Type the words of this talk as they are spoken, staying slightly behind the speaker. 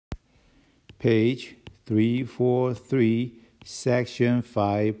page 343, section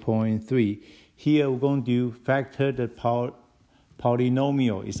 5.3. Here we're going to do factor the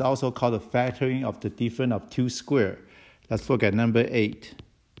polynomial. It's also called the factoring of the difference of two squares. Let's look at number 8.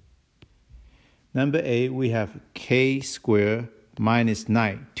 Number 8, we have k squared minus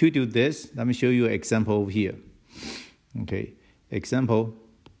 9. To do this, let me show you an example over here. Okay, example.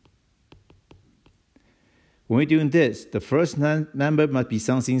 When we're doing this, the first number must be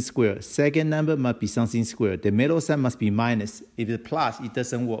something square. Second number must be something square. The middle sign must be minus. If it's plus, it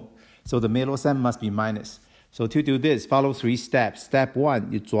doesn't work. So the middle sign must be minus. So to do this, follow 3 steps. Step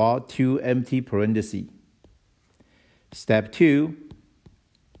 1, you draw 2 empty parentheses. Step 2,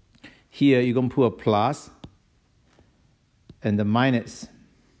 here you're going to put a plus and the minus.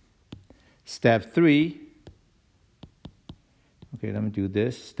 Step 3, okay, let me do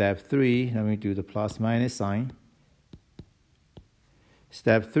this. Step 3, let me do the plus minus sign.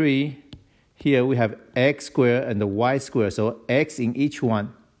 Step 3, here we have x squared and the y squared. So x in each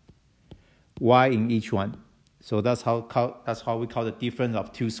one, y in each one. So that's how we call the difference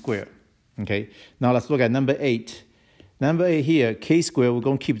of two squares. Okay, now let's look at number 8. Number 8 here, k squared, we're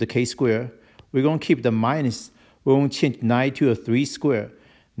going to keep the k squared. We're going to keep the minus. We're going to change 9 to a 3 square.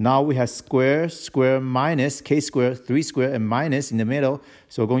 Now we have square, square, minus, k squared, 3 square, and minus in the middle.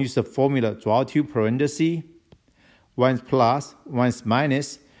 So we're going to use the formula, draw 2 parentheses. One is plus, one is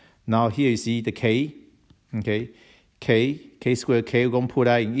minus. Now here you see the k. Okay, k squared, k, we're going to put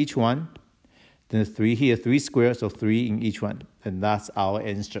that in each one. Then 3 here, 3 squared, so 3 in each one. And that's our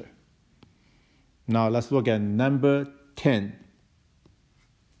answer. Now let's look at number 10.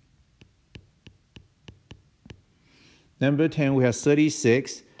 Number 10, we have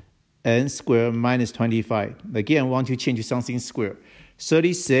 36 n squared minus 25. Again, we want to change to something square.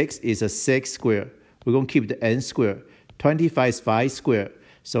 36 is a 6 square. We're going to keep the n square. 25 is 5 square.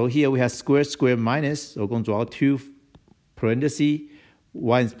 So here we have square, square, minus. So we're going to draw 2 parentheses.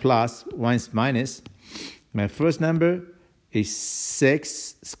 One is plus, one is minus. My first number is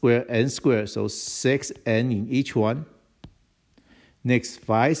 6 square n squared. So 6n in each one. Next,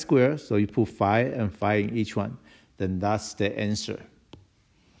 5 square. So you put 5 and 5 in each one. Then that's the answer.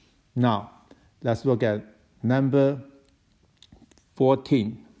 Now, let's look at number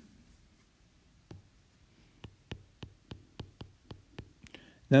 14.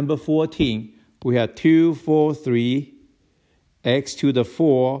 Number 14, we have 2, 4, 3, x to the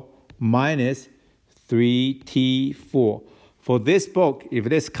 4 minus 3t4. For this book, if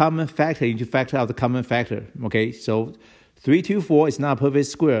it is common factor, you need to factor out the common factor. Okay, so 3 to 4 is not a perfect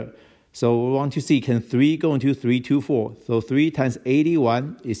square. So we want to see, can 3 go into 3 to 4? So 3 times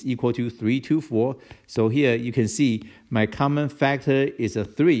 81 is equal to 3 to 4. So here you can see my common factor is a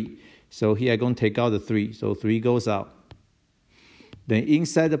 3. So here I'm going to take out the 3. So 3 goes out. Then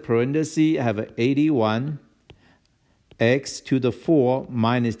inside the parentheses, I have an 81 x to the 4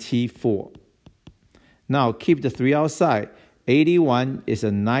 minus t4. Now keep the 3 outside. 81 is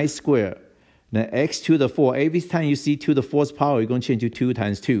a 9 square. Then x to the 4. Every time you see 2 to the 4th power, you're going to change to 2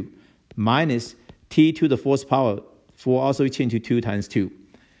 times 2. Minus t to the 4th power. 4 also change to 2 times 2.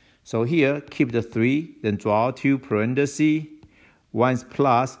 So here, keep the 3, then draw 2 parentheses. One is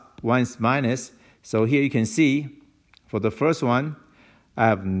plus, one is minus. So here you can see, for the first one, I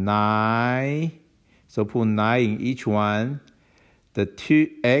have 9. So put 9 in each one. The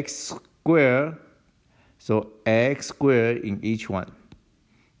 2x squared, so x squared in each one.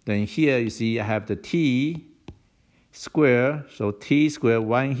 Then here you see I have the t square, so t squared,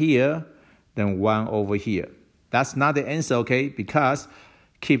 1 here, then 1 over here. That's not the answer, okay, because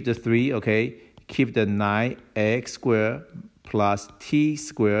keep the 3, okay, keep the 9x squared plus t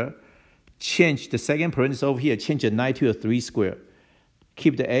squared, change the second parenthesis over here, change the 9 to a 3 square,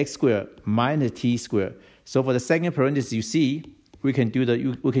 keep the x squared minus t squared. So for the second parenthesis, you see, we can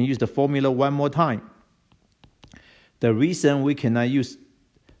use the formula one more time. The reason we cannot use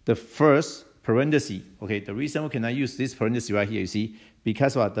the first parenthesis, okay, the reason we cannot use this parenthesis right here, you see,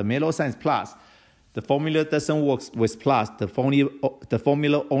 because what? The middle sign is plus. The formula doesn't work with plus. The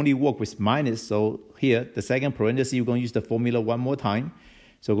formula only works with minus. So here, the second parenthesis, you're going to use the formula one more time.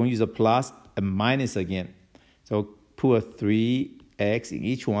 So we're going to use a plus and minus again. So put a 3x in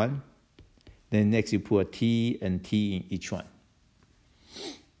each one. Then next you put a t and t in each one.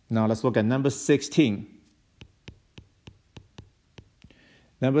 Now let's look at number 16.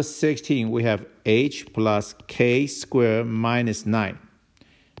 Number 16, we have h plus k squared minus 9.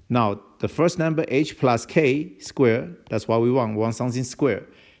 Now, the first number, h plus k squared, that's what we want. We want something square.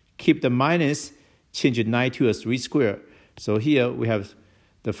 Keep the minus, change it 9 to a 3 square. So here we have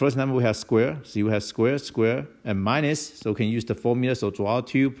the first number, we have square. So you have square, square, and minus. So we can use the formula. So draw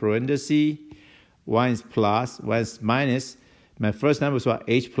 2 parentheses. 1 is plus, 1 is minus. My first number is what?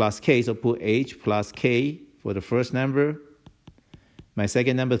 H plus K, so put H plus K for the first number. My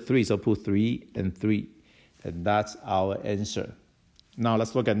second number 3, so put 3 and 3. And that's our answer. Now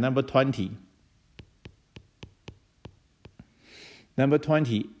let's look at number 20. Number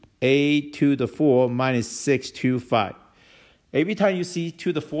 20, a to the 4 minus 6 to 5. Every time you see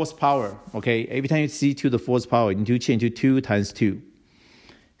to the fourth power, okay, every time you see to the fourth power, you need to change to 2 times 2.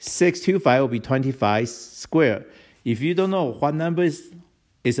 6 to 5 will be 25 squared. If you don't know what number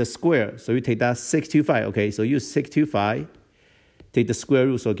is a square, so you take that 6 to 5, okay, so use 6 to 5, take the square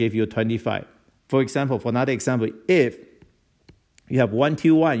root, so give you 25. For example, for another example, if you have 1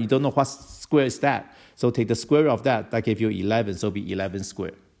 to 1, you don't know what square is that, so take the square root of that, that gives you 11, so it'll be 11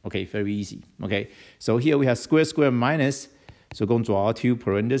 squared. Okay, very easy, okay. So here we have square minus, so going to draw two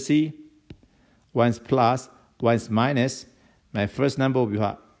parentheses. 1 is plus, 1 is minus. My first number will be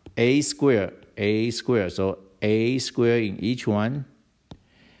what? A squared, so a squared in each one.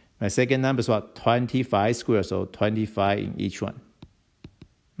 My second number is what? 25 squared, so 25 in each one.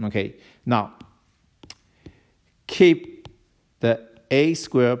 Okay, now keep the a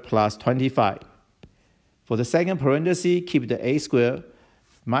squared plus 25. For the second parenthesis, keep the a squared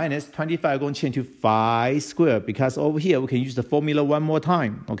minus 25 going to change to 5 squared, because over here we can use the formula one more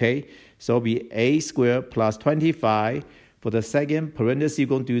time, okay? So it'll be a squared plus 25. For the second parenthesis, you're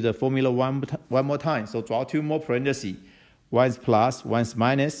going to do the formula one more time. So draw two more parentheses. 1 is plus, 1 is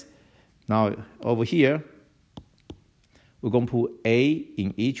minus. Now over here, we're going to put a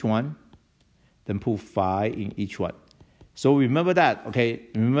in each one, then put 5 in each one. So remember that, okay?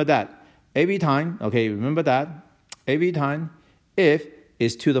 Remember that. Every time, okay, remember that. Every time, if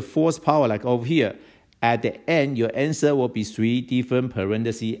it's to the fourth power, like over here, at the end, your answer will be 3 different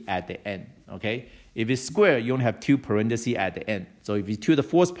parentheses at the end, okay? If it's square, you only have 2 parentheses at the end. So if it's to the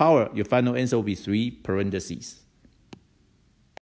fourth power, your final answer will be 3 parentheses.